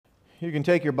You can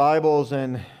take your Bibles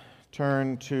and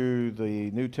turn to the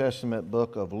New Testament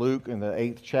book of Luke in the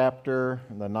 8th chapter,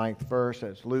 and the 9th verse.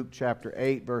 That's Luke chapter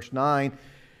 8, verse 9.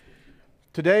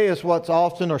 Today is what's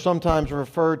often or sometimes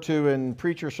referred to in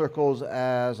preacher circles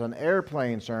as an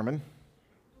airplane sermon,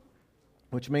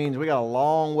 which means we got a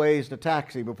long ways to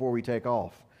taxi before we take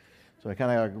off. So I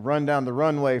kind of run down the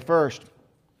runway first.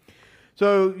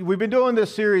 So we've been doing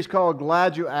this series called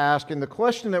Glad You Asked, and the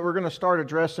question that we're going to start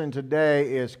addressing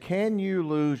today is, can you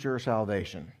lose your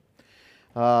salvation?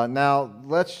 Now,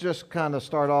 let's just kind of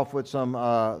start off with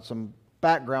some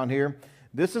background here.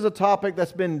 This is a topic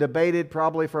that's been debated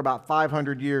probably for about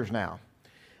 500 years now.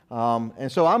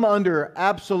 And so I'm under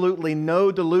absolutely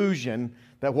no delusion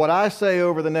that what I say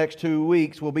over the next 2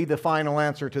 weeks will be the final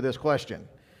answer to this question.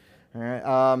 All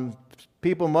right.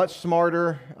 People much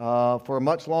smarter for a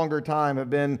much longer time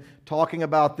have been talking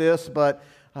about this, but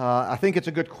I think it's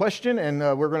a good question, and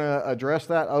we're going to address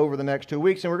that over the next 2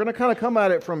 weeks. And we're going to kind of come at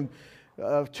it from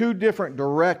two different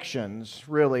directions,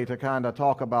 really, to kind of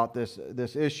talk about this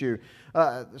issue.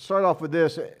 Start off with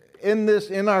this.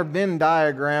 In our Venn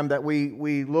diagram that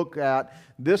we look at,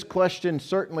 this question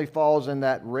certainly falls in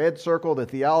that red circle, the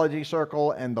theology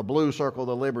circle, and the blue circle,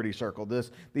 the liberty circle.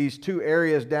 These two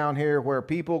areas down here where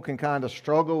people can kind of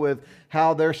struggle with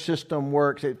how their system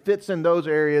works. It fits in those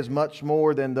areas much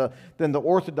more than the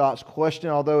orthodox question,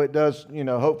 although it does,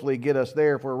 hopefully get us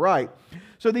there if we're right.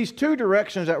 So these two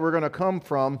directions that we're going to come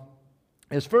from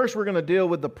is, first we're going to deal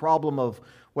with the problem of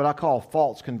what I call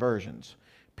false conversions.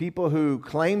 People who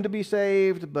claim to be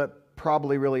saved, but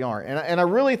probably really aren't. And I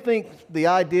really think the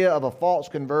idea of a false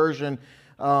conversion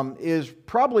is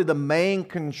probably the main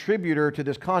contributor to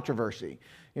this controversy.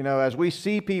 As we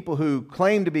see people who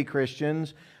claim to be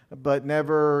Christians, but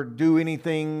never do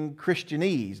anything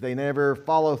Christianese. They never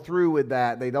follow through with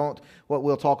that. They don't, what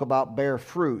we'll talk about, bear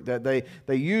fruit. That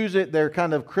they use it, they're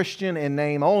kind of Christian in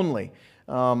name only,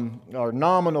 or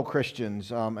nominal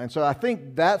Christians. And so I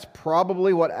think that's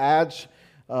probably what adds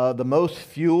the most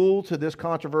fuel to this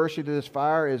controversy, to this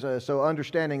fire, is so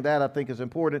understanding that I think is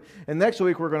important. And next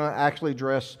week we're going to actually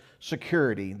address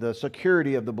security, the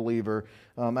security of the believer,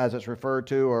 as it's referred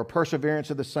to, or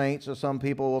perseverance of the saints, as some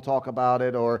people will talk about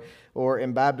it, or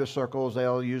in Baptist circles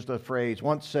they'll use the phrase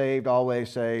once saved, always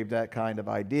saved, that kind of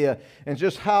idea. And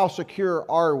just how secure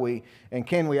are we, and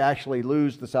can we actually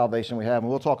lose the salvation we have? And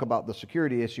we'll talk about the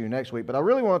security issue next week. But I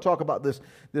really want to talk about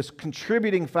this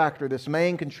contributing factor, this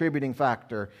main contributing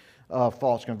factor of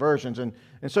false conversions. And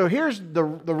so here's the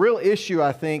real issue,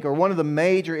 I think, or one of the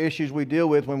major issues we deal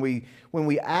with when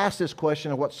we ask this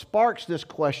question, and what sparks this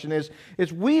question is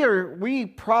we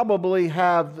probably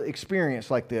have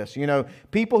experience like this.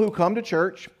 People who come to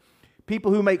church,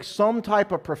 people who make some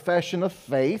type of profession of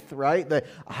faith, right? That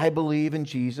I believe in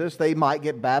Jesus. They might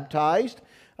get baptized.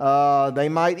 They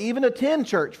might even attend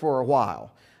church for a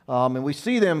while. And we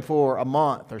see them for a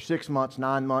month or 6 months,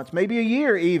 9 months, maybe a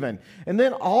year even. And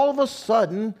then all of a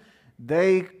sudden,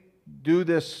 they do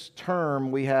this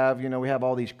term we have, we have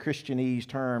all these Christianese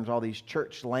terms, all these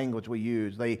church language we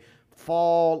use. They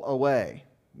fall away,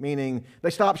 meaning they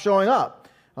stop showing up.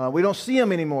 We don't see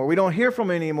them anymore. We don't hear from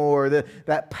them anymore.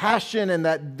 That passion and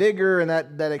that vigor and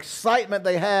that excitement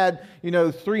they had,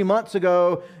 3 months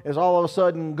ago is all of a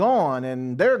sudden gone,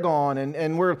 and they're gone.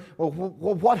 And we're, well,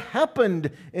 what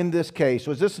happened in this case?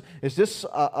 Is this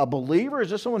a believer? Is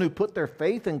this someone who put their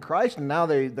faith in Christ and now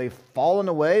they've fallen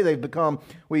away? They've become,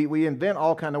 we invent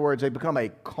all kind of words. They've become a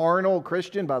carnal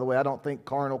Christian. By the way, I don't think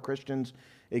carnal Christians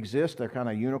exist. They're kind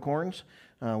of unicorns.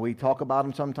 We talk about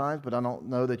them sometimes, but I don't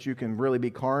know that you can really be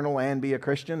carnal and be a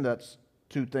Christian. That's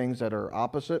two things that are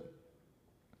opposite.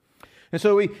 And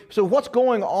so what's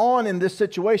going on in this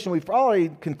situation? We probably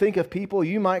can think of people.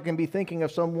 You can be thinking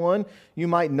of someone. You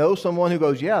might know someone who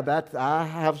goes, yeah, I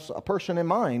have a person in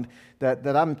mind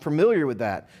that I'm familiar with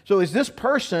that. So is this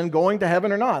person going to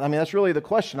heaven or not? I mean, that's really the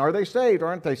question. Are they saved or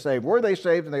aren't they saved? Were they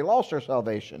saved and they lost their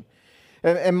salvation?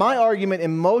 And my argument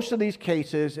in most of these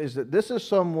cases is that this is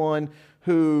someone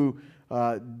who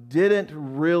didn't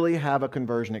really have a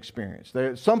conversion experience.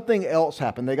 Something else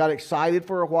happened. They got excited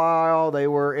for a while. They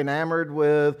were enamored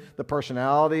with the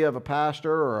personality of a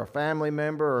pastor or a family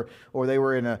member, or they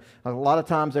were a lot of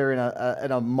times they're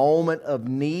in a moment of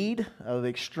need, of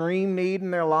extreme need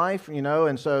in their life,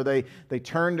 and so they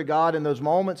turn to God in those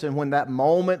moments, and when that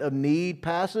moment of need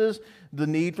passes, the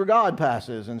need for God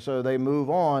passes, and so they move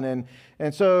on.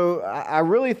 And so I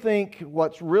really think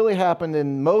what's really happened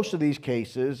in most of these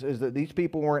cases is that these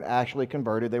people weren't actually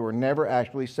converted. They were never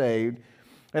actually saved.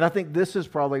 And I think this is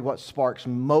probably what sparks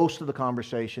most of the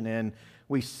conversation, and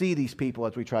we see these people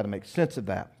as we try to make sense of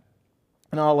that.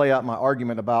 And I'll lay out my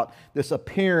argument about this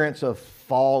appearance of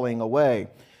falling away.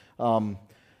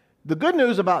 The good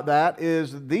news about that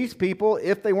is these people,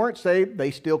 if they weren't saved,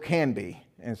 they still can be.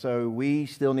 And so we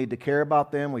still need to care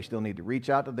about them. We still need to reach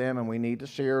out to them, and we need to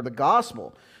share the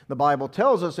gospel. The Bible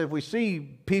tells us if we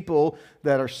see people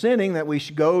that are sinning, that we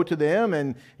should go to them,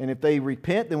 and if they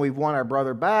repent, then we've won our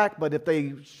brother back. But if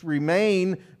they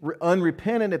remain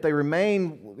unrepentant, if they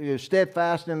remain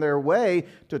steadfast in their way,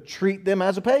 to treat them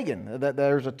as a pagan. That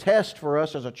there's a test for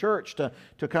us as a church to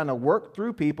kind of work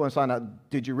through people and find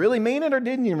out, did you really mean it or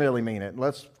didn't you really mean it?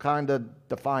 Let's kind of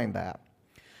define that.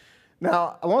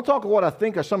 Now, I want to talk about what I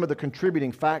think are some of the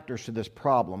contributing factors to this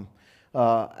problem.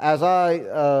 As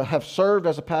I have served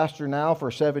as a pastor now for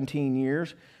 17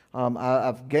 years,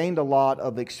 I've gained a lot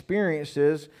of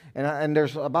experiences, and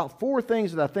there's about 4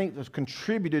 things that I think has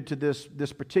contributed to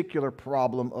this particular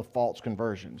problem of false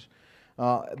conversions.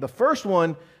 The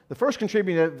first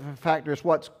contributing factor is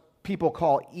what people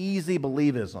call easy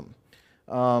believism,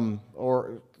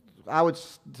 or I would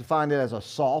define it as a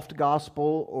soft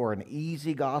gospel or an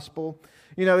easy gospel.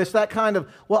 You know, it's that kind of,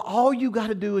 well, all you got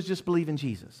to do is just believe in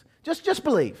Jesus. Just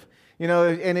believe. You know,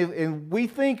 and we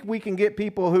think we can get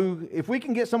people who, if we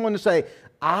can get someone to say,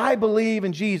 I believe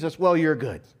in Jesus, well, you're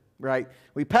good, right?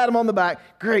 We pat them on the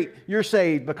back, great, you're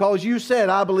saved because you said,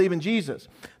 I believe in Jesus.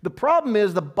 The problem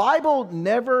is the Bible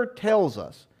never tells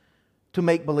us to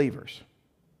make believers.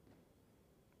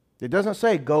 It doesn't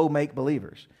say go make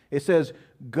believers. It says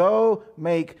go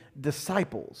make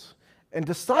disciples. And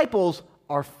disciples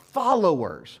are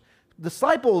followers.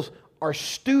 Disciples are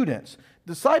students.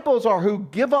 Disciples are who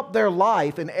give up their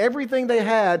life and everything they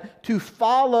had to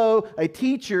follow a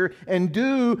teacher and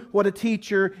do what a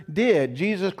teacher did.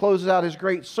 Jesus closes out his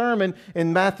great sermon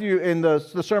in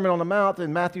the Sermon on the Mount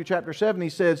in Matthew chapter 7. He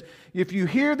says, if you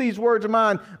hear these words of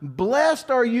mine,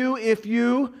 blessed are you if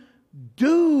you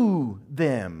do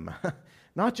them,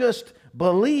 not just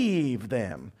believe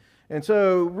them. And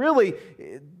so really,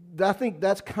 I think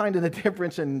that's kind of the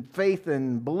difference in faith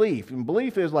and belief. And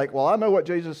belief is like, well, I know what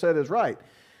Jesus said is right.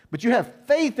 But you have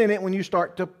faith in it when you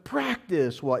start to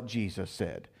practice what Jesus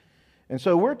said. And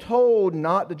so we're told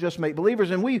not to just make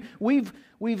believers. And we've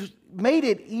made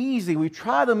it easy. We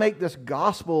try to make this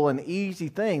gospel an easy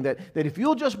thing. That if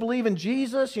you'll just believe in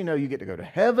Jesus, you know, you get to go to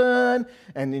heaven.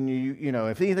 And then, you know,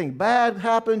 if anything bad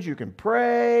happens, you can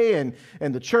pray. And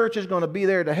the church is going to be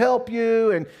there to help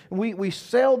you. And we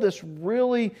sell this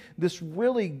really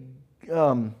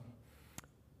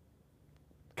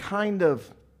kind of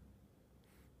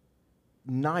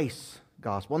nice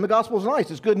gospel. And the gospel is nice.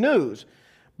 It's good news.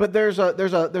 But there's a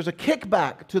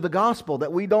kickback to the gospel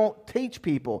that we don't teach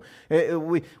people.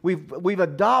 We've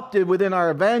adopted within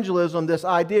our evangelism this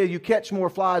idea you catch more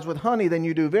flies with honey than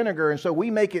you do vinegar, and so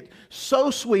we make it so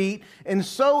sweet and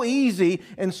so easy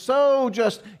and so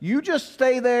you just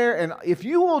stay there, and if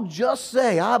you will just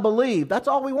say I believe, that's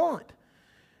all we want.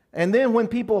 And then when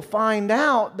people find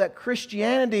out that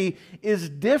Christianity is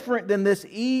different than this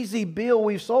easy bill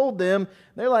we've sold them,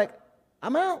 they're like,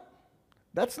 I'm out.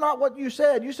 That's not what you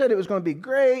said. You said it was going to be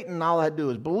great, and all I had to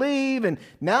do is believe, and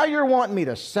now you're wanting me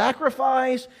to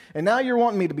sacrifice, and now you're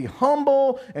wanting me to be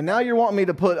humble, and now you're wanting me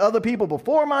to put other people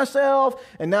before myself,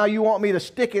 and now you want me to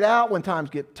stick it out when times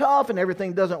get tough and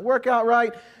everything doesn't work out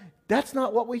right. That's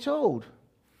not what we told.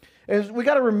 And we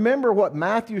got to remember what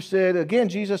Matthew said. Again,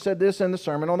 Jesus said this in the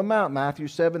Sermon on the Mount, Matthew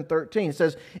 7:13. It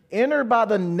says, enter by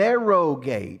the narrow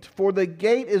gate, for the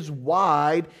gate is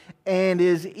wide and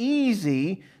is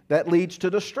easy that leads to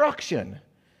destruction,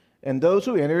 and those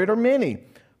who enter it are many.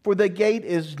 For the gate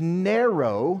is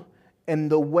narrow, and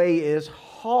the way is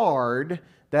hard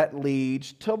that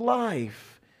leads to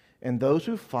life, and those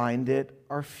who find it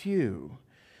are few.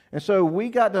 And so we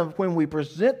got to, when we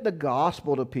present the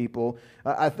gospel to people,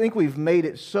 I think we've made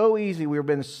it so easy. We've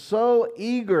been so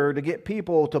eager to get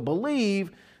people to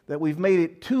believe that we've made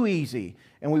it too easy.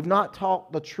 And we've not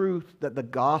taught the truth that the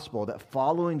gospel, that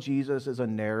following Jesus is a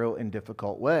narrow and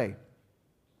difficult way.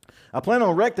 I plan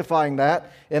on rectifying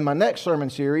that in my next sermon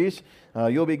series.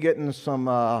 You'll be getting some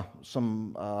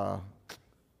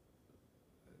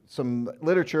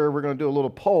literature. We're going to do a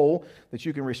little poll that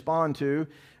you can respond to.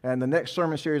 And the next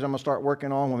sermon series I'm going to start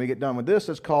working on when we get done with this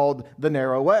is called The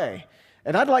Narrow Way.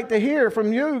 And I'd like to hear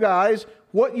from you guys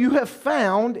what you have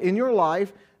found in your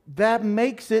life that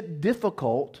makes it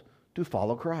difficult to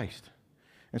follow Christ.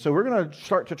 And so we're going to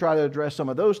start to try to address some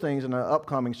of those things in an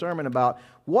upcoming sermon about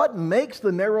what makes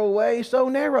the narrow way so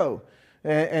narrow.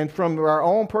 and from our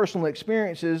own personal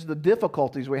experiences, the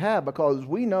difficulties we have, because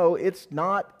we know it's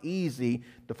not easy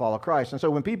to follow Christ. And so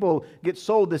when people get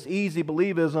sold this easy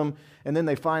believism and then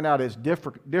they find out it's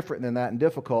different than that and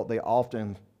difficult, they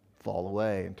often fall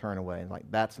away and turn away and like,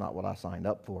 that's not what I signed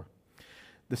up for.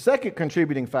 The second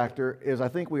contributing factor is I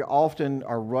think we often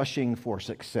are rushing for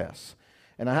success.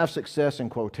 And I have success in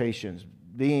quotations,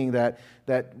 being that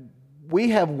we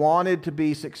have wanted to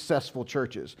be successful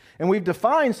churches. And we've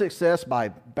defined success by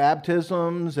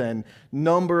baptisms and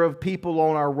number of people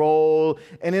on our roll.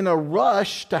 And in a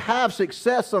rush to have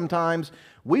success sometimes,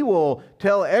 we will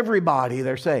tell everybody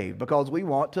they're saved because we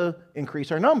want to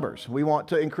increase our numbers. We want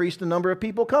to increase the number of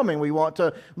people coming. We want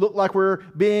to look like we're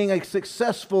being a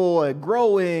successful, a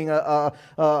growing, a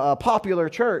popular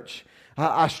church.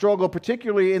 I struggle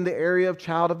particularly in the area of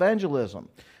child evangelism,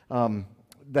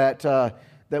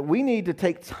 that we need to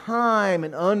take time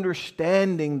in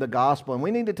understanding the gospel, and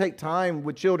we need to take time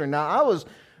with children. Now, I was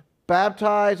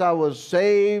baptized, I was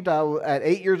saved at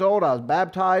 8 years old. I was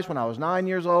baptized when I was 9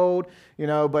 years old,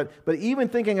 but even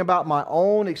thinking about my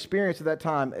own experience at that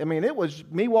time, I mean, it was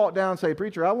me walk down and say,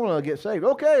 preacher, I want to get saved.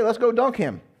 Okay, let's go dunk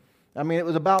him. I mean, it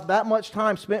was about that much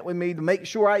time spent with me to make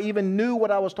sure I even knew what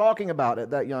I was talking about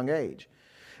at that young age.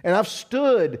 And I've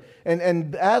stood,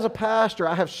 and as a pastor,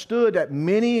 I have stood at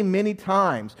many, many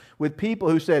times with people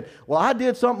who said, well, I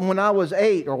did something when I was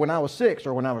 8, or when I was 6,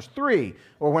 or when I was 3,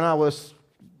 or when I was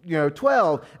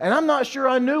 12, and I'm not sure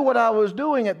I knew what I was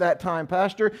doing at that time,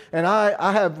 Pastor. And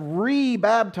I have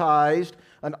re-baptized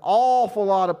an awful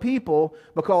lot of people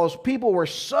because people were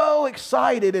so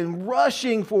excited and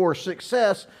rushing for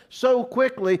success so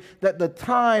quickly that the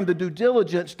time, the due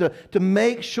diligence to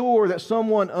make sure that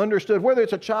someone understood, whether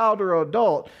it's a child or an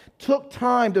adult, took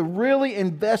time to really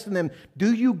invest in them.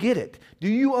 Do you get it? Do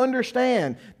you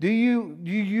understand? Do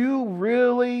you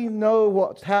really know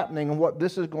what's happening and what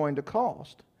this is going to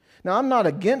cost? Now, I'm not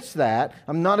against that.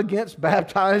 I'm not against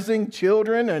baptizing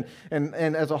children and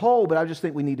as a whole, but I just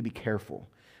think we need to be careful.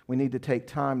 We need to take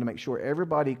time to make sure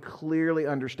everybody clearly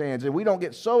understands. And we don't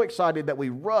get so excited that we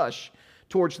rush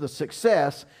towards the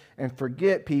success and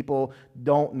forget people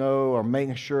don't know, or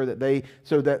making sure that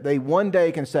they one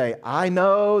day can say, I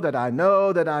know that I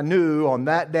knew on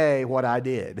that day what I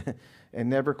did,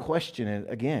 and never question it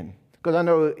again. Because I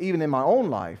know even in my own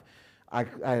life,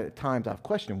 at times I've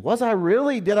questioned, did I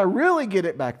really get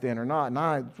it back then or not? And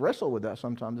I wrestle with that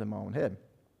sometimes in my own head.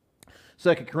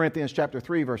 2 Corinthians chapter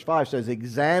 3, verse 5 says,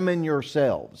 examine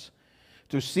yourselves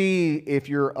to see if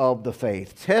you're of the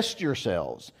faith. Test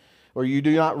yourselves, or you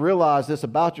do not realize this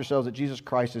about yourselves, that Jesus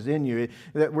Christ is in you.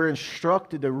 That we're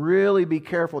instructed to really be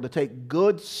careful, to take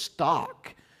good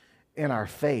stock in our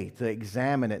faith, to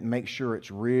examine it and make sure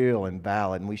it's real and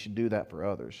valid. And we should do that for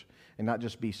others and not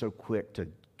just be so quick to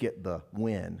get the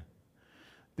win.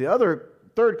 The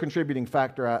third contributing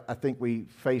factor I think we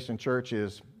face in church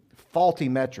is faulty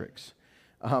metrics.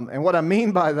 And what I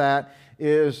mean by that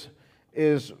is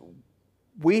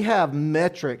we have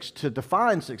metrics to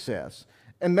define success,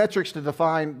 and metrics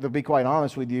to be quite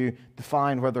honest with you,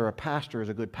 define whether a pastor is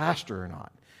a good pastor or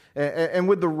not. And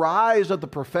with the rise of the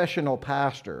professional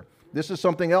pastor, this is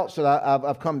something else that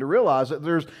I've come to realize, that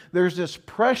there's this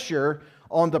pressure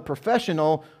on the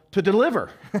professional to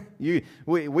deliver. We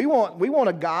want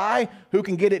a guy who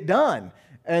can get it done.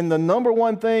 And the number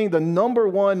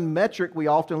one metric we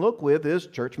often look with is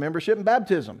church membership and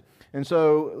baptism. And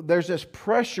so there's this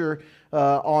pressure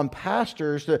on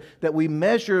pastors that we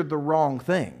measure the wrong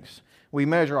things. We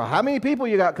measure how many people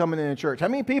you got coming into church, how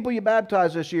many people you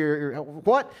baptized this year,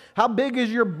 how big is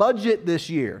your budget this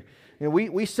year. And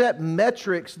we set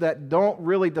metrics that don't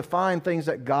really define things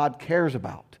that God cares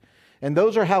about. And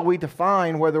those are how we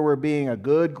define whether we're being a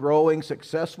good, growing,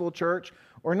 successful church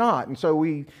or not. And so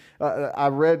I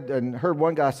read and heard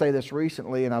one guy say this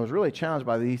recently, and I was really challenged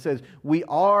by it. He says, we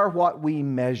are what we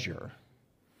measure.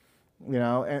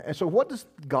 And so what does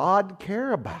God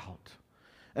care about?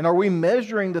 And are we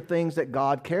measuring the things that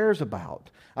God cares about?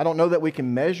 I don't know that we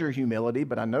can measure humility,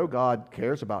 but I know God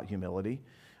cares about humility.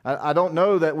 I don't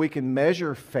know that we can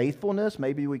measure faithfulness.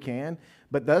 Maybe we can.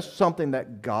 But that's something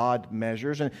that God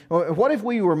measures. And what if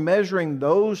we were measuring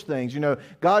those things?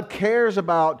 God cares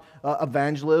about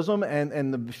evangelism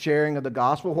and the sharing of the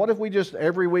gospel. What if we just,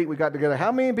 every week we got together,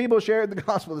 how many people shared the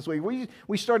gospel this week?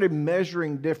 We started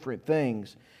measuring different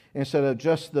things instead of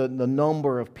just the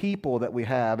number of people that we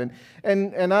have. And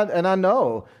I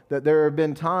know that there have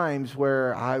been times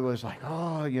where I was like,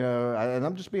 and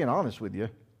I'm just being honest with you.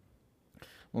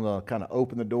 to kind of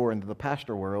open the door into the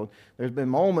pastor world. There's been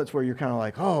moments where you're kind of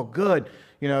like, oh, good,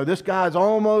 this guy's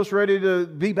almost ready to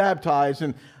be baptized,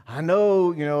 and I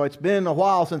know, it's been a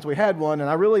while since we had one, and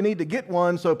I really need to get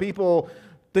one so people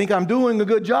think I'm doing a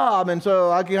good job, and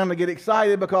so I kind of get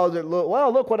excited because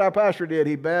look what our pastor did.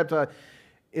 He baptized.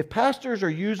 If pastors are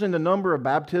using the number of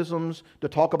baptisms to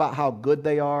talk about how good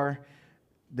they are,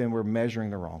 then we're measuring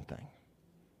the wrong thing.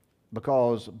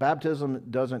 Because baptism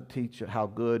doesn't teach how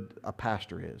good a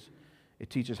pastor is. It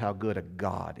teaches how good a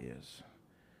God is.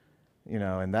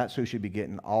 And that's who should be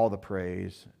getting all the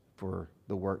praise for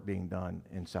the work being done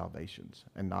in salvations,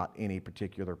 and not any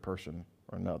particular person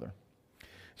or another.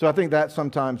 So I think that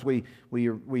sometimes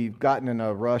we've gotten in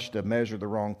a rush to measure the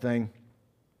wrong thing.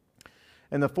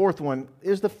 And the fourth one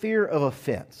is the fear of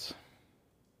offense.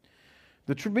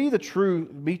 Be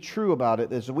true about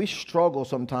it is we struggle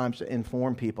sometimes to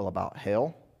inform people about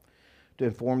hell, to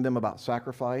inform them about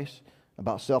sacrifice,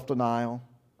 about self-denial,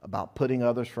 about putting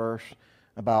others first,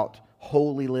 about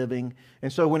holy living.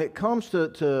 And so when it comes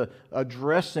to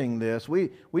addressing this,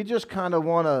 we just kind of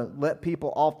want to let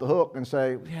people off the hook and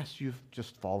say, yes, you've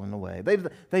just fallen away.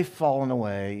 They've fallen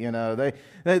away.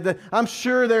 I'm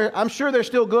sure they're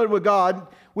still good with God.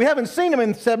 We haven't seen them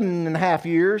in 7.5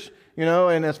 years,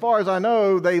 and as far as I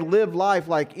know, they live life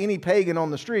like any pagan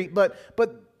on the street, but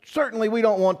certainly we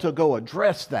don't want to go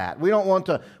address that. We don't want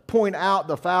to point out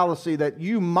the fallacy that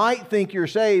you might think you're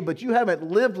saved, but you haven't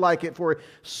lived like it for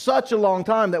such a long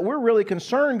time that we're really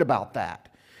concerned about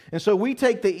that. And so we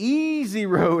take the easy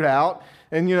road out,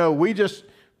 and we just,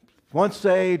 once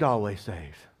saved, always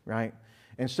saved, right?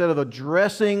 Instead of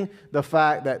addressing the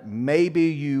fact that maybe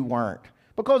you weren't.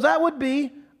 Because that would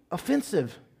be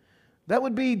offensive. That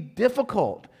would be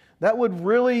difficult. That would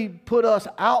really put us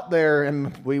out there,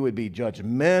 and we would be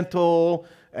judgmental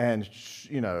and,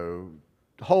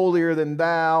 holier than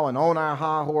thou and on our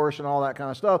high horse and all that kind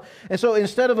of stuff. And so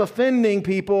instead of offending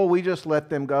people, we just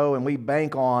let them go, and we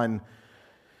bank on,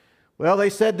 well, they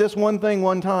said this one thing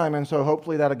one time, and so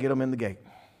hopefully that'll get them in the gate,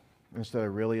 instead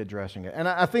of really addressing it. And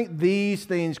I think these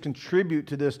things contribute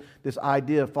to this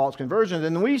idea of false conversions.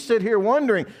 And we sit here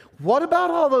wondering, what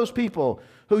about all those people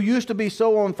who used to be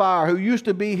so on fire, who used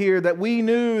to be here, that we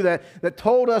knew, that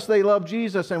told us they love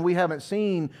Jesus, and we haven't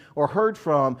seen or heard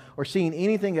from or seen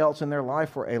anything else in their life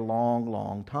for a long,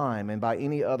 long time. And by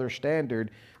any other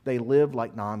standard, they live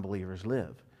like non-believers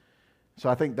live. So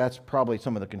I think that's probably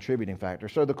some of the contributing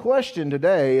factors. So the question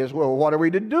today is, well, what are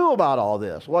we to do about all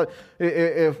this? Where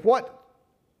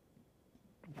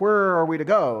are we to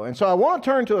go? And so I want to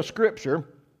turn to a scripture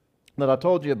that I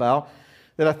told you about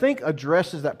that I think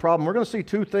addresses that problem. We're going to see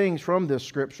two things from this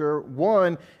scripture.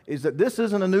 One is that this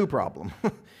isn't a new problem.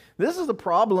 This is a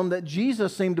problem that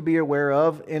Jesus seemed to be aware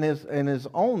of in his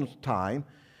own time.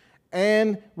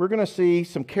 And we're going to see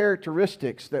some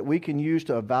characteristics that we can use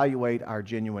to evaluate our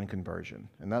genuine conversion.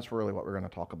 And that's really what we're going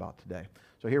to talk about today.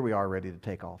 So here we are, ready to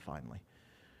take off finally.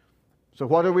 So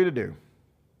what are we to do?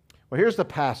 Well, here's the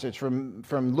passage from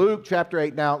Luke chapter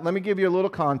 8. Now, let me give you a little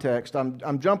context.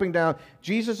 I'm jumping down.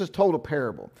 Jesus has told a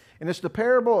parable. And it's the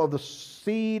parable of the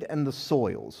seed and the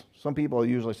soils. Some people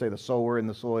usually say the sower and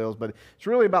the soils, but it's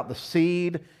really about the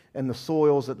seed and the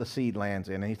soils that the seed lands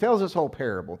in. And he tells this whole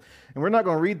parable. And we're not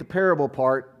going to read the parable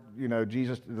part. I'll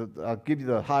give you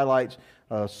the highlights.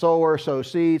 Sower sows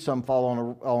seed. Some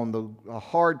fall on the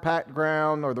hard packed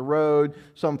ground or the road.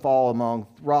 Some fall among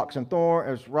rocks, and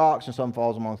some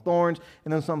falls among thorns.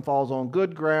 And then some falls on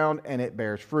good ground, and it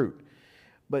bears fruit.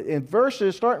 But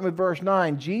starting with verse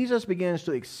 9, Jesus begins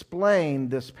to explain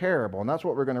this parable. And that's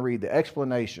what we're going to read, the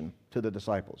explanation to the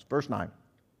disciples. Verse 9.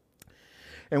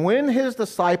 And when his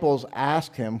disciples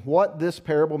asked him what this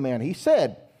parable meant, he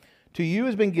said, "To you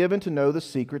has been given to know the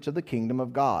secrets of the kingdom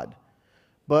of God.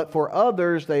 But for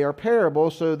others they are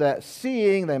parables, so that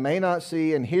seeing they may not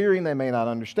see, and hearing they may not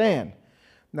understand.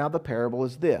 Now the parable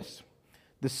is this.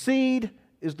 The seed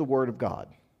is the word of God.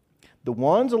 The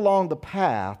ones along the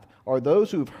path are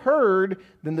those who've heard,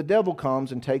 then the devil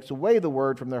comes and takes away the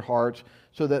word from their hearts,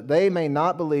 so that they may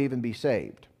not believe and be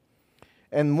saved.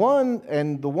 And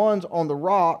the ones on the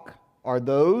rock are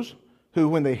those who,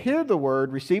 when they hear the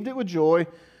word, received it with joy,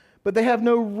 but they have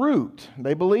no root.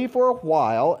 They believe for a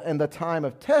while, and the time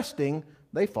of testing,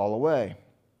 they fall away.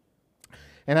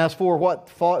 And as for what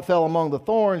fell among the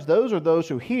thorns, those are those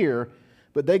who hear,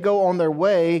 but they go on their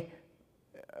way."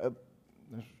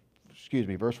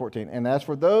 Verse 14. "And as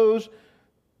for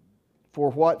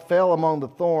what fell among the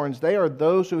thorns, they are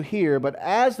those who hear, but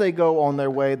as they go on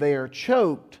their way, they are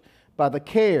choked by the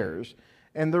cares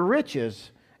and the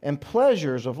riches and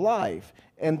pleasures of life,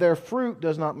 and their fruit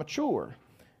does not mature.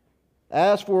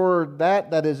 As for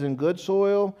that is in good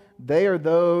soil, they are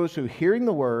those who, hearing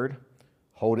the word,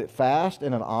 hold it fast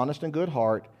in an honest and good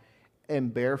heart,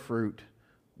 and bear fruit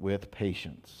with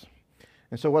patience.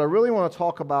 And so what I really want to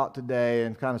talk about today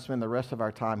and kind of spend the rest of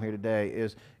our time here today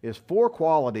is 4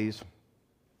 qualities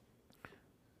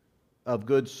of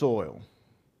good soil.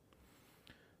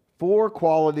 4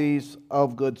 qualities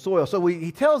of good soil. So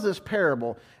he tells this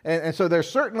parable, and so there's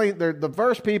certainly, the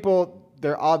first people,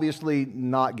 they're obviously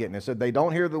not getting it. So they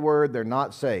don't hear the word, they're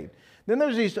not saved. Then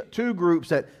there's these 2 groups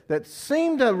that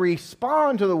seem to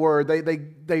respond to the word.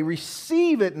 They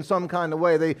receive it in some kind of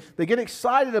way. They get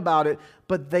excited about it,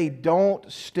 but they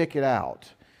don't stick it out.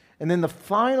 And then the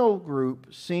final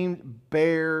group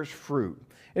bears fruit.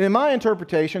 And in my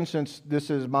interpretation, since this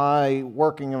is my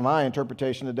working in my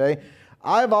interpretation today,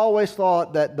 I've always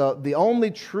thought that the only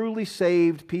truly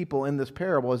saved people in this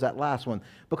parable is that last one,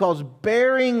 because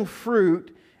bearing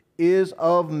fruit is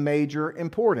of major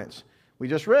importance. We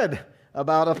just read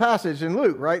about a passage in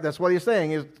Luke, right? That's what he's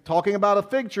saying. He's talking about a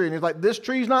fig tree, and he's like, this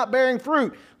tree's not bearing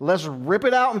fruit. Let's rip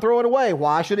it out and throw it away.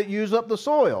 Why should it use up the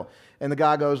soil? And the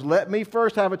guy goes, let me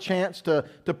first have a chance to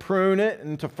prune it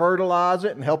and to fertilize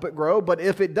it and help it grow. But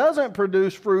if it doesn't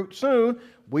produce fruit soon,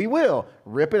 we will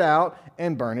rip it out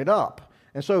and burn it up.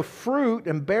 And so fruit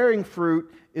and bearing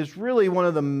fruit is really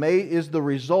is the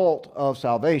result of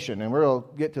salvation. And we'll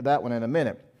get to that one in a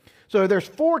minute. So there's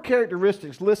 4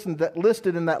 characteristics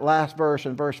listed in that last verse,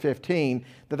 in verse 15,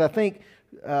 that I think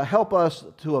help us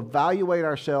to evaluate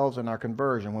ourselves and our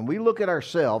conversion. When we look at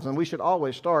ourselves, and we should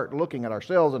always start looking at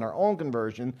ourselves and our own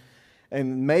conversion,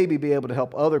 and maybe be able to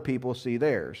help other people see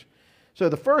theirs. So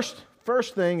the first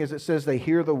thing is, it says they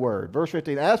hear the word. Verse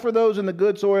 15, as for those in the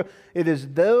good soil, it is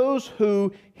those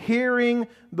who hearing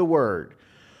the word.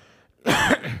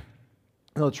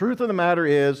 The truth of the matter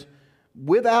is,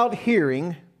 without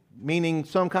hearing, meaning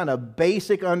some kind of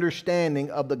basic understanding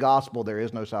of the gospel, there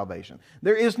is no salvation.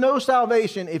 There is no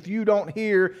salvation if you don't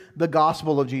hear the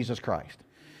gospel of Jesus Christ.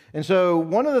 And so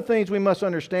one of the things we must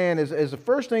understand is the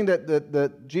first thing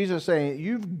that Jesus is saying,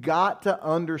 you've got to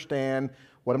understand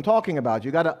what I'm talking about.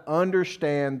 You've got to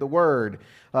understand the word.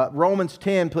 Romans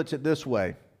 10 puts it this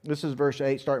way. This is verse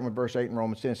 8, starting with verse 8 in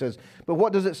Romans 10. It says, but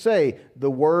what does it say? The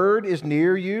word is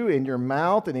near you, in your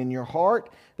mouth and in your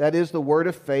heart. That is the word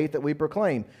of faith that we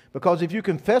proclaim. Because if you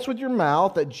confess with your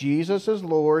mouth that Jesus is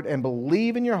Lord and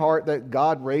believe in your heart that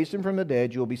God raised him from the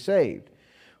dead, you'll be saved.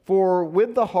 For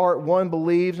with the heart one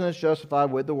believes and is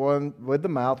justified, with the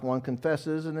mouth one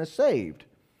confesses and is saved.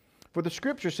 For the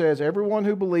scripture says, everyone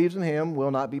who believes in him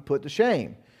will not be put to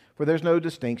shame. For there's no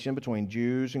distinction between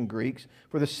Jews and Greeks,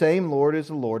 for the same Lord is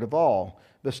the Lord of all,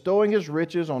 bestowing his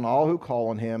riches on all who call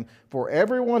on him. For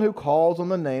everyone who calls on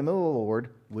the name of the Lord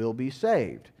will be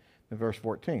saved. In verse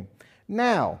 14.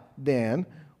 Now then,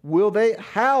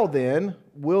 how then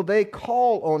will they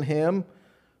call on him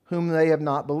whom they have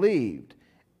not believed?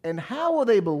 And how will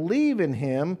they believe in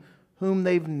him whom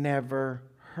they've never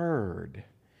heard?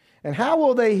 And how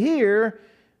will they hear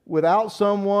without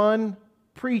someone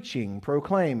preaching,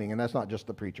 proclaiming? And that's not just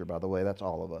the preacher, by the way, that's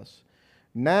all of us.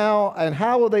 Now, and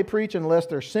how will they preach unless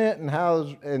they're sent?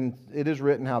 And it is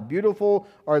written, how beautiful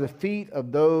are the feet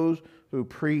of those who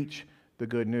preach the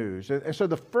good news. And so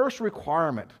the first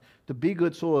requirement to be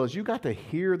good soil is you got to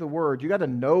hear the word. You got to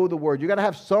know the word. You got to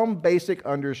have some basic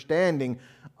understanding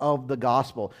of the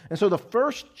gospel. And so the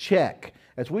first check,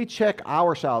 as we check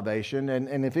our salvation,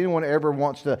 and if anyone ever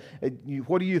wants to,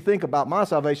 what do you think about my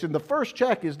salvation? The first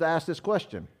check is to ask this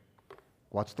question: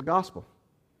 what's the gospel?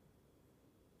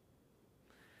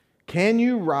 Can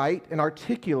you write and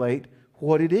articulate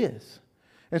what it is?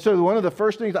 And so one of the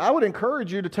first things, I would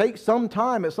encourage you to take some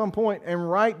time at some point and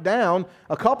write down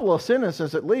a couple of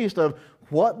sentences at least of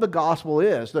what the gospel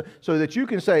is, so that you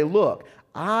can say, look,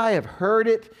 I have heard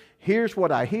it. Here's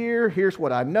what I hear. Here's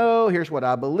what I know. Here's what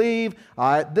I believe.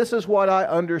 This is what I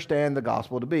understand the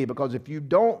gospel to be. Because if you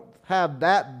don't have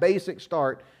that basic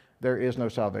start, there is no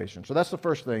salvation. So that's the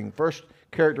first thing, first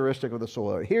characteristic of the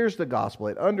soil. Here's the gospel.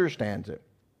 It understands it.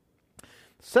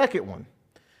 Second one,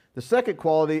 the second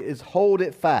quality is hold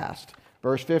it fast.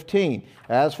 Verse 15,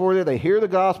 as for they hear the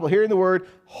gospel, hearing the word,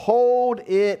 hold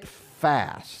it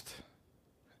fast.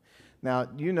 Now,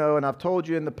 you know, and I've told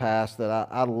you in the past that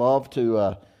I love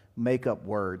to make up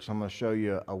words. I'm going to show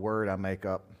you a word I make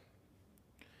up.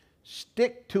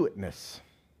 Stick-to-itness.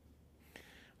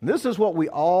 And this is what we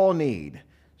all need.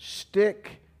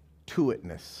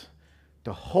 Stick-to-itness.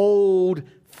 To hold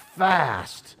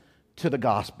fast to the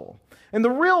gospel. And the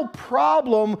real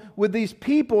problem with these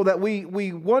people that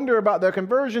we wonder about their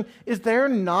conversion is they're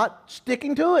not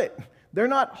sticking to it. They're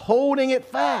not holding it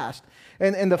fast.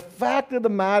 And the fact of the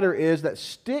matter is that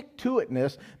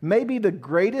stick-to-itness may be the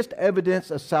greatest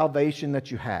evidence of salvation that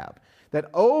you have. That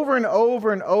over and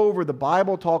over and over, the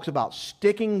Bible talks about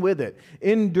sticking with it,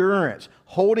 endurance,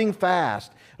 holding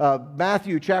fast.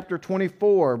 Matthew chapter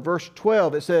 24, verse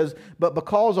 12, it says, "But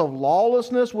because of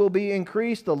lawlessness will be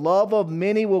increased, the love of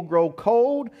many will grow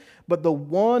cold, but the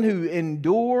one who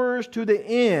endures to the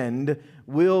end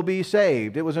will be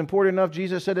saved." It was important enough,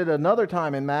 Jesus said it another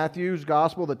time in Matthew's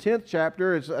Gospel, the 10th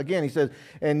chapter. Again, he says,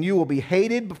 "And you will be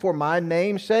hated for my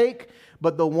name's sake,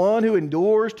 but the one who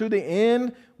endures to the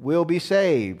end will be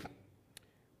saved."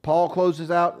 Paul closes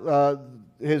out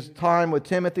his time with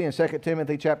Timothy in 2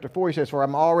 Timothy chapter 4. He says, "For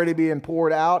I'm already being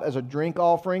poured out as a drink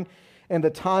offering, and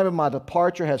the time of my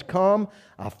departure has come.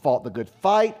 I've fought the good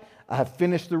fight. I have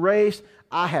finished the race.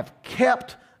 I have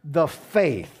kept the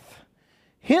faith.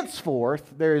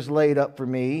 Henceforth there is laid up for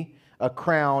me a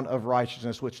crown of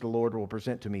righteousness, which the Lord will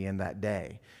present to me in that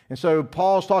day." And so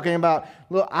Paul's talking about,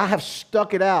 look, I have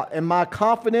stuck it out. And my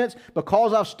confidence,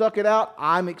 because I've stuck it out,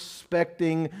 I'm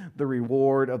expecting the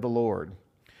reward of the Lord.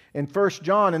 In 1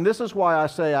 John, and this is why I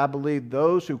say I believe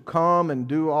those who come and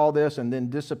do all this and then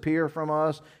disappear from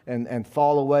us and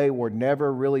fall away were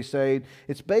never really saved.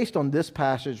 It's based on this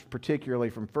passage, particularly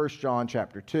from 1 John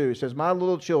chapter 2. It says, "My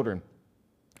little children,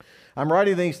 I'm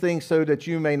writing these things so that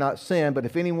you may not sin, but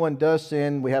if anyone does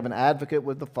sin, we have an advocate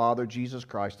with the Father, Jesus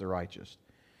Christ the righteous.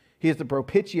 He is the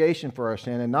propitiation for our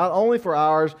sin, and not only for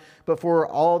ours, but for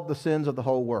all the sins of the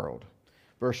whole world."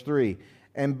 Verse 3,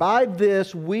 "And by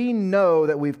this we know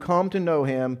that we've come to know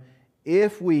him,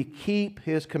 if we keep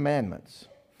his commandments.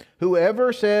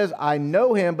 Whoever says, 'I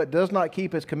know him,' but does not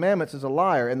keep his commandments is a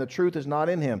liar, and the truth is not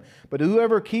in him. But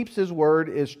whoever keeps his word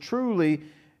is truly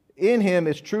in him,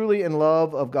 is truly in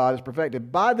love of God is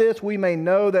perfected. By this we may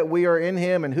know that we are in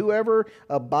him, and whoever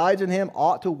abides in him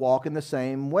ought to walk in the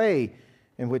same way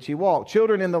in which he walked.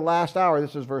 Children, in the last hour,"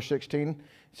 this is verse 16,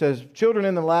 it says, "Children,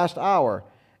 in the last hour,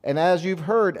 and as you've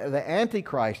heard, the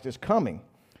Antichrist is coming.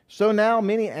 So now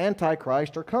many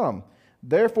Antichrists are come.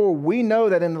 Therefore we know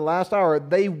that in the last hour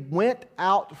they went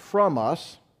out from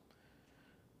us,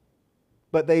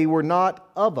 but they were not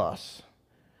of us.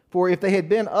 For if they had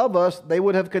been of us, they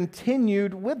would have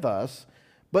continued with us.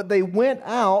 But they went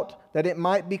out that it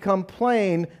might become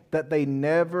plain that they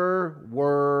never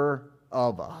were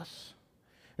of us."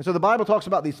 And so the Bible talks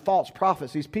about these false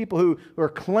prophets, these people who are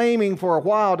claiming for a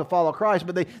while to follow Christ,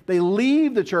 but they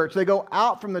leave the church, they go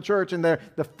out from the church, and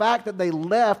the fact that they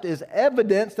left is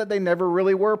evidence that they never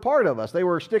really were part of us. They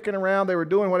were sticking around, they were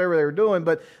doing whatever they were doing,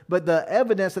 but the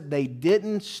evidence that they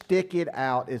didn't stick it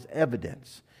out is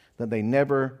evidence that they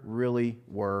never really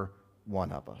were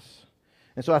one of us.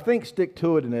 And so I think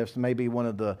stick-to-itiveness may be one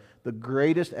of the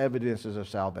greatest evidences of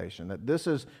salvation,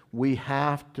 that we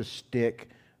have to stick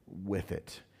with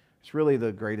it. It's really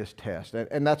the greatest test.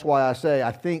 And that's why I say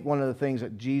I think one of the things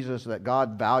that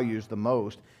God values the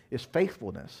most is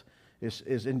faithfulness,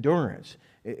 is endurance,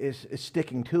 is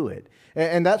sticking to it.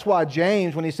 And that's why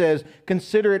James, when he says,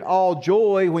 "Consider it all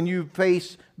joy when you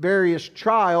face various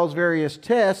trials, various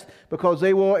tests, because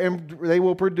they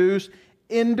will produce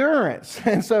endurance."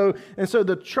 And so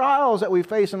the trials that we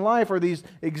face in life are these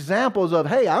examples of,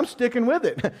 hey, I'm sticking with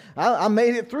it. I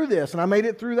made it through this, and I made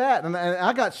it through that, and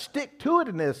I got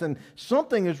stick-to-it-ness, and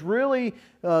something is really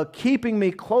keeping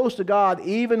me close to God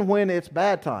even when it's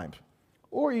bad times,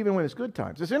 or even when it's good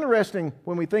times. It's interesting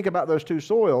when we think about those two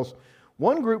soils.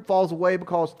 One group falls away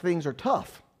because things are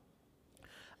tough.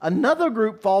 Another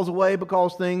group falls away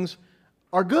because things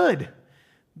are good.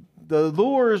 The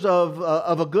lures of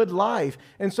a good life.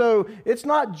 And so it's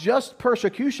not just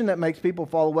persecution that makes people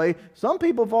fall away. Some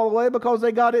people fall away because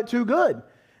they got it too good.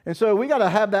 And so we got to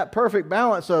have that perfect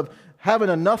balance of having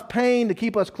enough pain to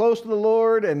keep us close to the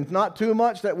Lord and not too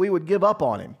much that we would give up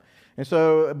on him. And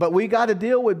so, but we got to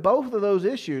deal with both of those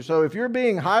issues. So if you're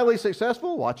being highly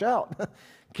successful, watch out.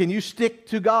 Can you stick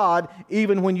to God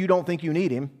even when you don't think you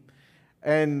need him?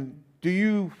 And do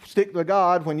you stick to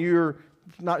God when you're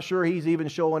not sure he's even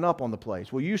showing up on the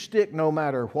place? Will you stick no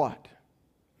matter what?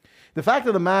 The fact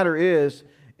of the matter is,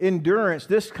 endurance,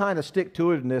 this kind of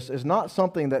stick-to-itiveness, is not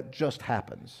something that just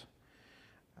happens.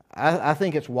 I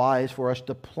think it's wise for us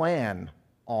to plan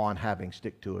on having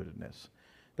stick-to-itiveness.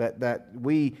 That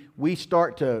we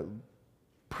start to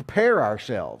prepare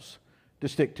ourselves to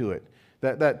stick to it.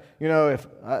 That you know, if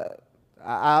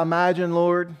I imagine,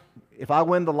 Lord, if I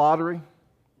win the lottery,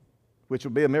 which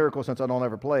would be a miracle since I don't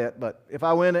ever play it, but if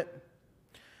I win it,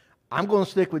 I'm going to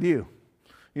stick with you.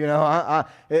 You know,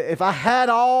 if I had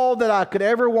all that I could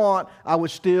ever want, I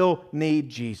would still need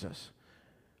Jesus.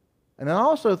 And then I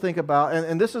also think about,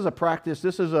 and this is a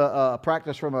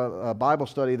practice from a Bible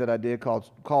study that I did called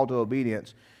Call to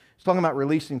Obedience. It's talking about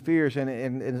releasing fears, and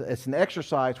it's an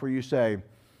exercise where you say,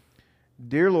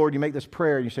 Dear Lord, you make this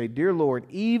prayer, and you say, Dear Lord,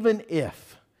 even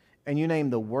if, and you name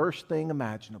the worst thing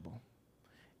imaginable,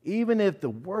 even if the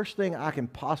worst thing I can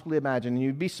possibly imagine, and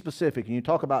you be specific, and you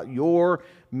talk about your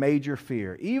major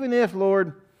fear, even if,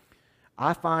 Lord,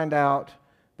 I find out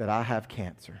that I have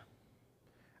cancer,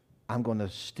 I'm going to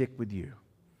stick with you.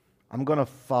 I'm going to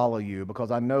follow you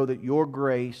because I know that your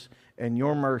grace and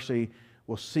your mercy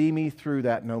will see me through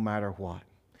that no matter what.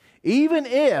 Even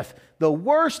if the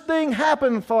worst thing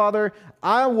happened, Father,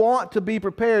 I want to be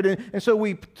prepared. And so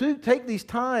we take these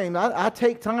time. I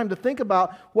take time to think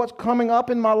about what's coming up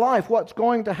in my life, what's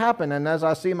going to happen. And as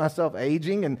I see myself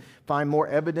aging and find more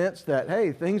evidence that,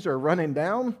 hey, things are running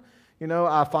down,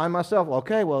 I find myself,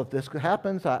 okay, well, if this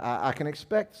happens, I can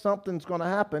expect something's going to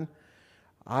happen.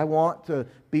 I want to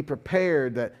be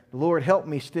prepared that the Lord help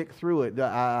me stick through it.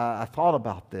 I thought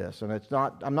about this, and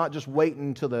I'm not just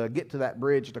waiting to get to that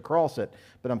bridge to cross it,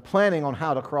 but I'm planning on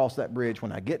how to cross that bridge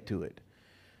when I get to it.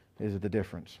 Is the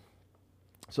difference.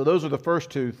 So those are the first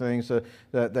two things,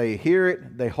 that they hear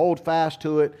it, they hold fast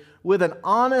to it with an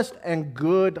honest and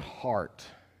good heart.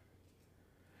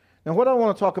 Now, what I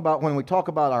want to talk about when we talk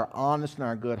about our honest and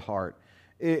our good heart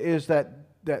is that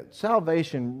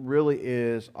salvation really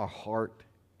is a heart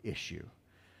issue.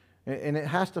 And it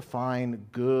has to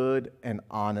find good and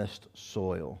honest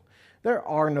soil. There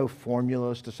are no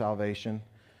formulas to salvation.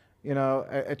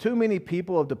 Too many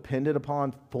people have depended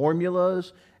upon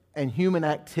formulas and human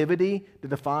activity to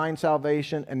define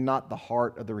salvation and not the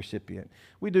heart of the recipient.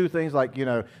 We do things like,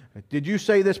 did you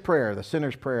say this prayer? The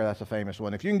sinner's prayer, that's a famous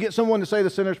one. If you can get someone to say the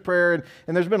sinner's prayer,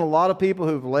 and there's been a lot of people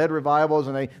who've led revivals,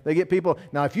 and they get people,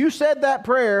 now if you said that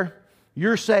prayer,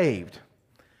 you're saved.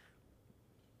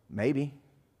 Maybe.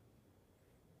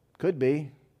 Could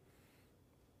be.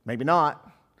 Maybe not.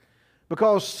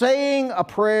 Because saying a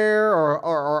prayer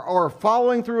or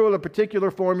following through with a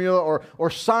particular formula or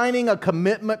signing a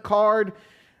commitment card,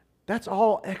 that's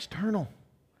all external.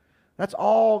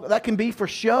 That can be for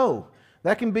show.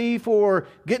 That can be for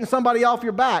getting somebody off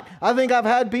your back. I think I've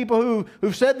had people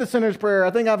who've said the sinner's prayer.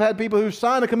 I think I've had people who've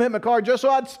signed a commitment card just so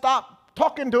I'd stop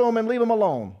talking to them and leave them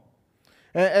alone.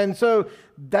 And so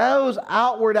those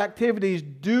outward activities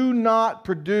do not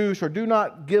produce or do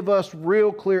not give us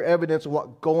real clear evidence of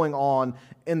what's going on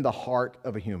in the heart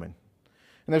of a human.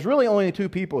 And there's really only two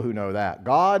people who know that,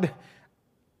 God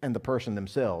and the person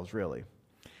themselves, really.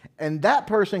 And that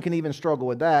person can even struggle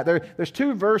with that. There's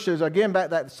two verses, again,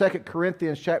 back that 2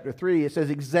 Corinthians chapter 3, it says,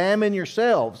 examine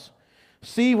yourselves.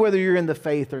 See whether you're in the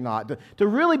faith or not. To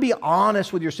really be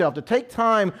honest with yourself, to take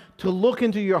time to look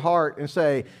into your heart and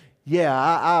say, yeah,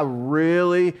 I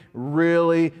really,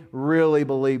 really, really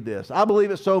believe this. I believe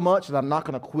it so much that I'm not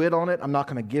going to quit on it. I'm not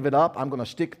going to give it up. I'm going to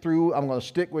stick through. I'm going to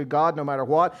stick with God no matter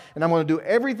what. And I'm going to do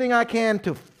everything I can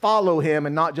to follow Him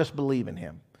and not just believe in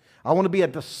Him. I want to be a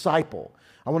disciple.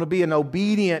 I want to be an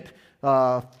obedient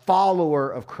follower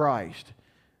of Christ.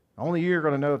 Only you're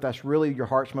going to know if that's really your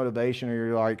heart's motivation, or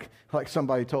you're like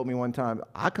somebody told me one time,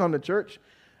 I come to church.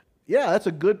 Yeah, that's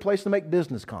a good place to make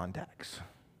business contacts.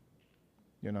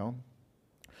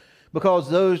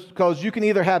 Because you can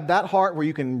either have that heart where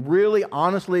you can really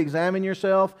honestly examine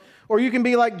yourself, or you can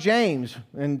be like James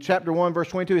in chapter 1, verse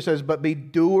 22. It says, but be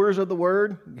doers of the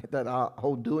word. Get that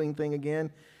whole doing thing again.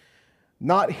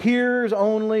 Not hearers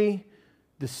only,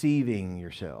 deceiving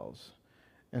yourselves.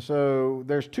 And so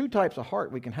there's two types of heart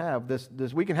we can have.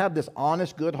 We can have this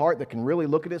honest, good heart that can really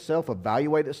look at itself,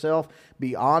 evaluate itself,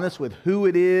 be honest with who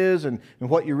it is and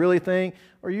what you really think.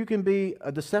 Or you can be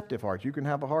a deceptive heart. You can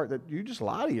have a heart that you just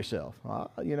lie to yourself.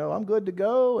 I'm good to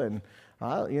go, and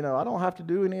I don't have to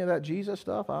do any of that Jesus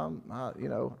stuff.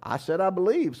 I said I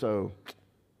believe, so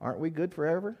aren't we good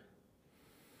forever?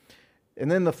 And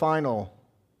then the final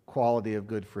quality of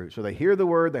good fruit. So they hear the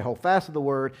word, they hold fast to the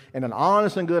word, and an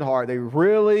honest and good heart. They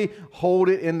really hold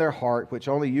it in their heart, which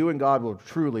only you and God will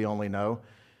truly only know.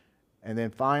 And then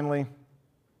finally,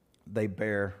 they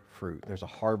bear fruit. There's a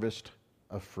harvest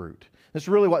of fruit. This is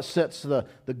really what sets the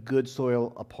good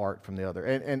soil apart from the other.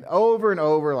 And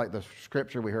over, like the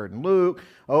scripture we heard in Luke,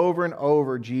 over and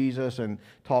over, Jesus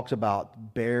talks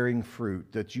about bearing fruit,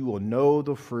 that you will know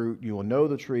the fruit, you will know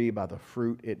the tree by the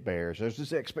fruit it bears. There's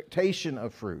this expectation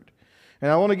of fruit. And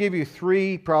I want to give you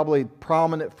three probably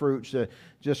prominent fruits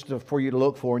for you to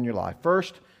look for in your life.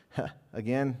 First,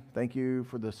 again, thank you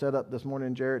for the setup this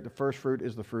morning, Jarrett. The first fruit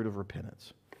is the fruit of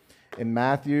repentance. In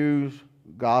Matthew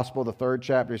Gospel, the 3rd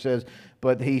chapter, it says,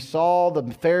 "But he saw the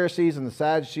Pharisees and the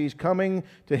Sadducees coming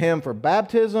to him for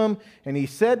baptism, and he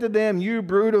said to them, 'You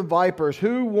brood of vipers,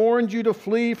 who warned you to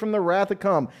flee from the wrath to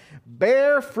come?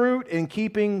 Bear fruit in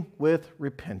keeping with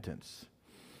repentance.'"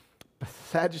 The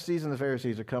Sadducees and the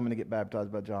Pharisees are coming to get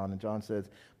baptized by John, and John says,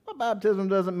 "My baptism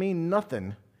doesn't mean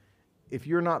nothing if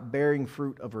you're not bearing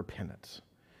fruit of repentance.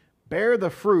 Bear the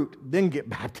fruit, then get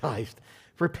baptized.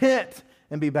 Repent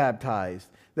and be baptized."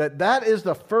 That is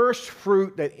the first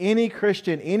fruit that any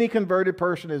Christian, any converted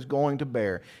person is going to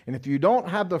bear. And if you don't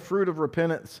have the fruit of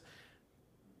repentance,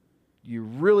 you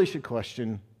really should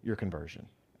question your conversion.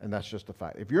 And that's just a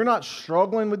fact. If you're not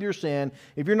struggling with your sin,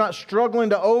 if you're not struggling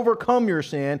to overcome your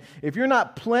sin, if you're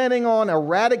not planning on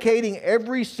eradicating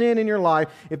every sin in your life,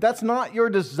 if that's not your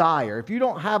desire, if you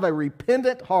don't have a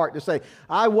repentant heart to say,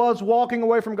 "I was walking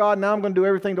away from God, now I'm going to do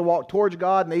everything to walk towards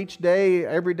God, and each day,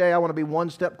 every day, I want to be one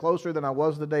step closer than I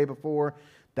was the day before,"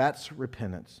 that's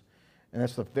repentance. And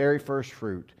that's the very first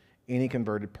fruit any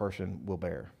converted person will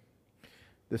bear.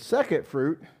 The second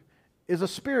fruit is a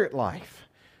spirit life.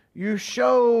 You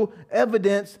show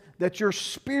evidence that you're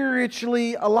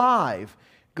spiritually alive.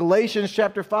 Galatians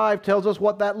chapter 5 tells us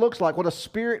what that looks like, what a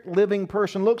spirit-living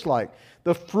person looks like.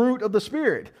 The fruit of the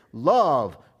Spirit: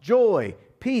 love, joy,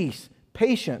 peace,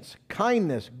 patience,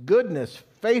 kindness, goodness,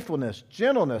 faithfulness,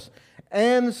 gentleness,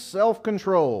 and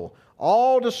self-control.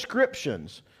 All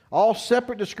descriptions, all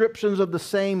separate descriptions of the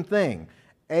same thing: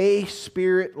 a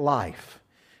spirit life.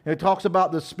 And it talks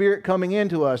about the Spirit coming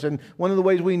into us. And one of the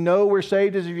ways we know we're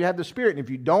saved is if you have the Spirit. And if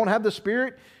you don't have the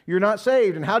Spirit, you're not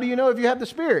saved. And how do you know if you have the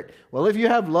Spirit? Well, if you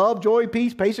have love, joy,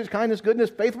 peace, patience, kindness,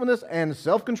 goodness, faithfulness, and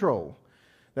self-control.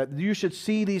 That you should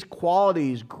see these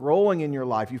qualities growing in your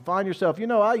life. You find yourself,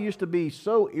 I used to be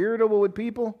so irritable with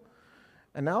people.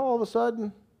 And now all of a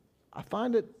sudden, I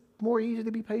find it more easy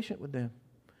to be patient with them.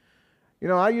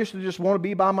 I used to just want to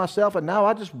be by myself, and now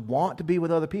I just want to be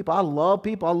with other people. I love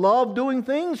people. I love doing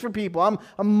things for people. I'm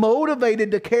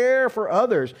motivated to care for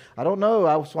others. I don't know.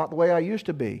 I was not the way I used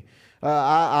to be.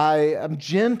 I'm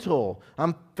gentle.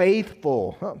 I'm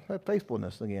faithful. That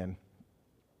faithfulness, again,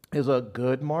 is a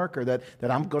good marker that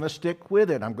I'm going to stick with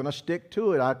it. I'm going to stick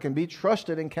to it. I can be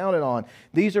trusted and counted on.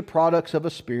 These are products of a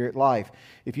spirit life.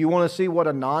 If you want to see what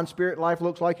a non-spirit life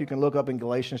looks like, you can look up in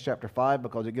Galatians chapter 5,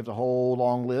 because it gives a whole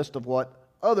long list of what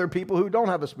other people who don't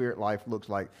have a spirit life looks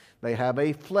like. They have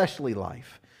a fleshly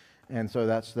life. And so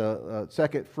that's the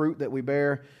second fruit that we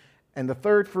bear. And the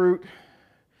third fruit,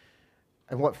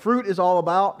 and what fruit is all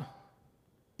about,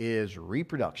 is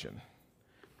reproduction.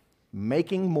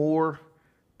 Making more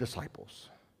disciples.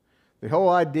 The whole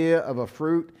idea of a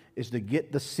fruit is to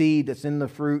get the seed that's in the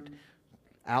fruit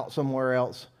out somewhere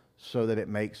else so that it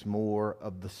makes more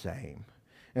of the same.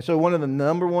 And so one of the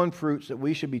number one fruits that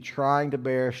we should be trying to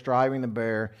bear, striving to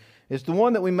bear, is the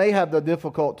one that we may have the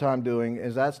difficult time doing,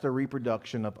 is that's the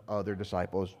reproduction of other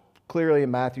disciples. Clearly in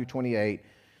Matthew 28,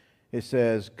 it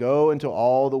says, "Go into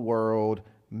all the world,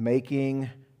 making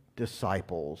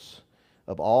disciples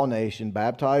of all nations,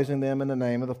 baptizing them in the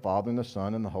name of the Father and the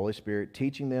Son and the Holy Spirit,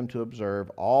 teaching them to observe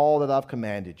all that I've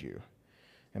commanded you.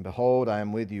 And behold, I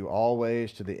am with you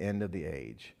always to the end of the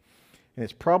age." And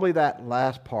it's probably that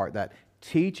last part, that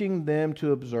teaching them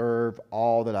to observe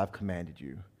all that I've commanded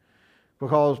you.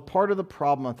 Because part of the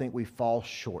problem, I think we fall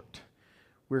short.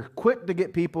 We're quick to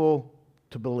get people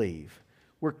to believe.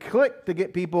 We're quick to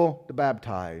get people to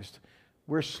baptized.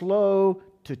 We're slow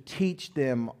to teach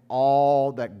them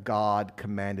all that God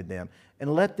commanded them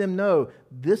and let them know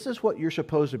this is what you're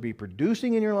supposed to be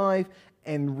producing in your life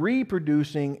and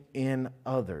reproducing in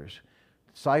others.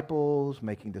 Disciples,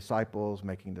 making disciples,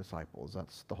 making disciples.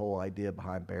 That's the whole idea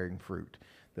behind bearing fruit.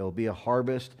 There'll be a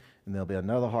harvest, and there'll be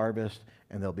another harvest,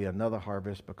 and there'll be another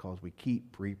harvest, because we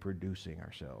keep reproducing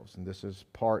ourselves. And this is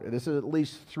at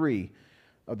least 3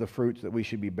 of the fruits that we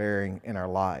should be bearing in our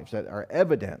lives that are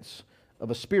evidence of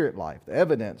a spirit life, the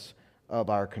evidence of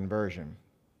our conversion.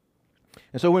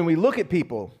 And so when we look at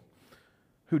people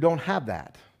who don't have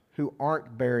that, who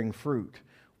aren't bearing fruit,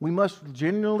 we must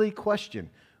genuinely question,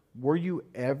 were you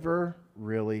ever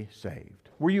really saved?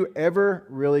 Were you ever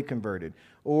really converted?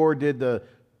 Or did the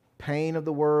pain of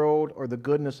the world or the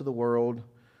goodness of the world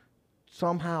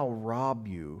somehow rob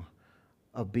you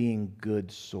of being good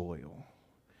soil?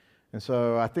 And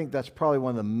so I think that's probably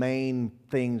one of the main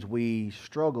things we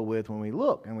struggle with when we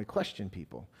look and we question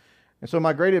people. And so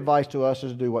my great advice to us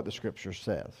is to do what the Scripture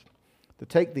says, to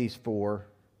take these 4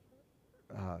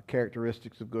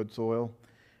 characteristics of good soil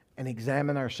and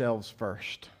examine ourselves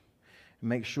first.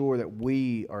 Make sure that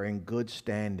we are in good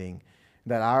standing,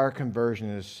 that our conversion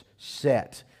is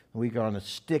set, We are going to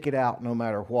stick it out no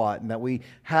matter what, and that we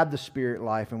have the Spirit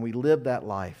life and we live that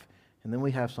life, and then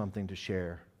we have something to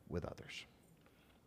share with others.